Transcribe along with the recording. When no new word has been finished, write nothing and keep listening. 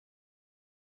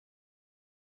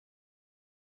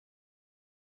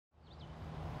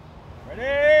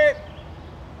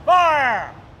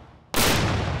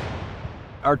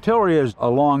Artillery has a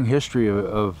long history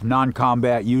of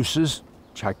non-combat uses.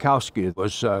 Tchaikovsky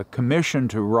was commissioned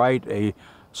to write a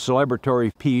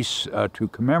celebratory piece to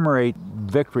commemorate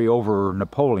victory over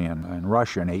Napoleon in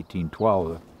Russia in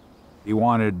 1812. He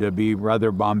wanted to be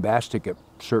rather bombastic at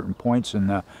certain points in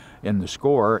the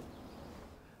score.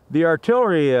 The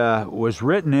artillery was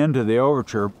written into the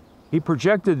overture. He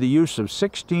projected the use of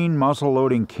 16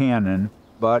 muzzle-loading cannon,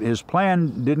 but his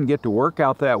plan didn't get to work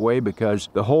out that way because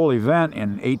the whole event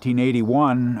in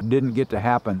 1881 didn't get to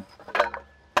happen.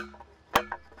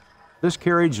 This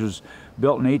carriage was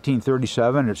built in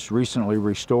 1837. It's recently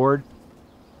restored.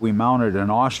 We mounted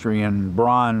an Austrian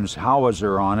bronze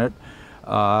howitzer on it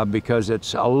because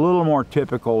it's a little more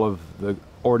typical of the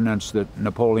ordnance that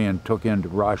Napoleon took into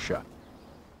Russia.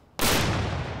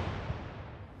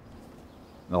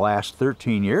 In the last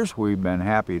 13 years, we've been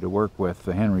happy to work with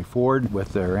Henry Ford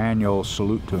with their annual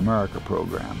Salute to America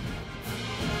program.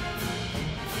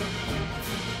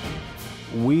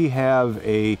 We have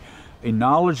a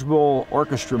knowledgeable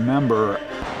orchestra member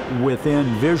within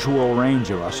visual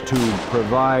range of us to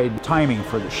provide timing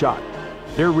for the shot.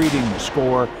 They're reading the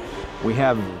score. We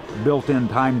have built-in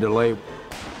time delay.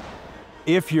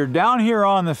 If you're down here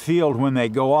on the field when they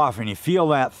go off and you feel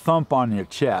that thump on your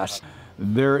chest,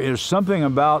 there is something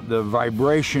about the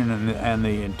vibration and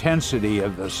the intensity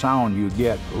of the sound you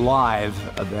get live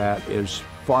that is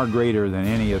far greater than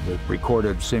any of the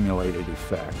recorded simulated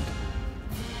effect.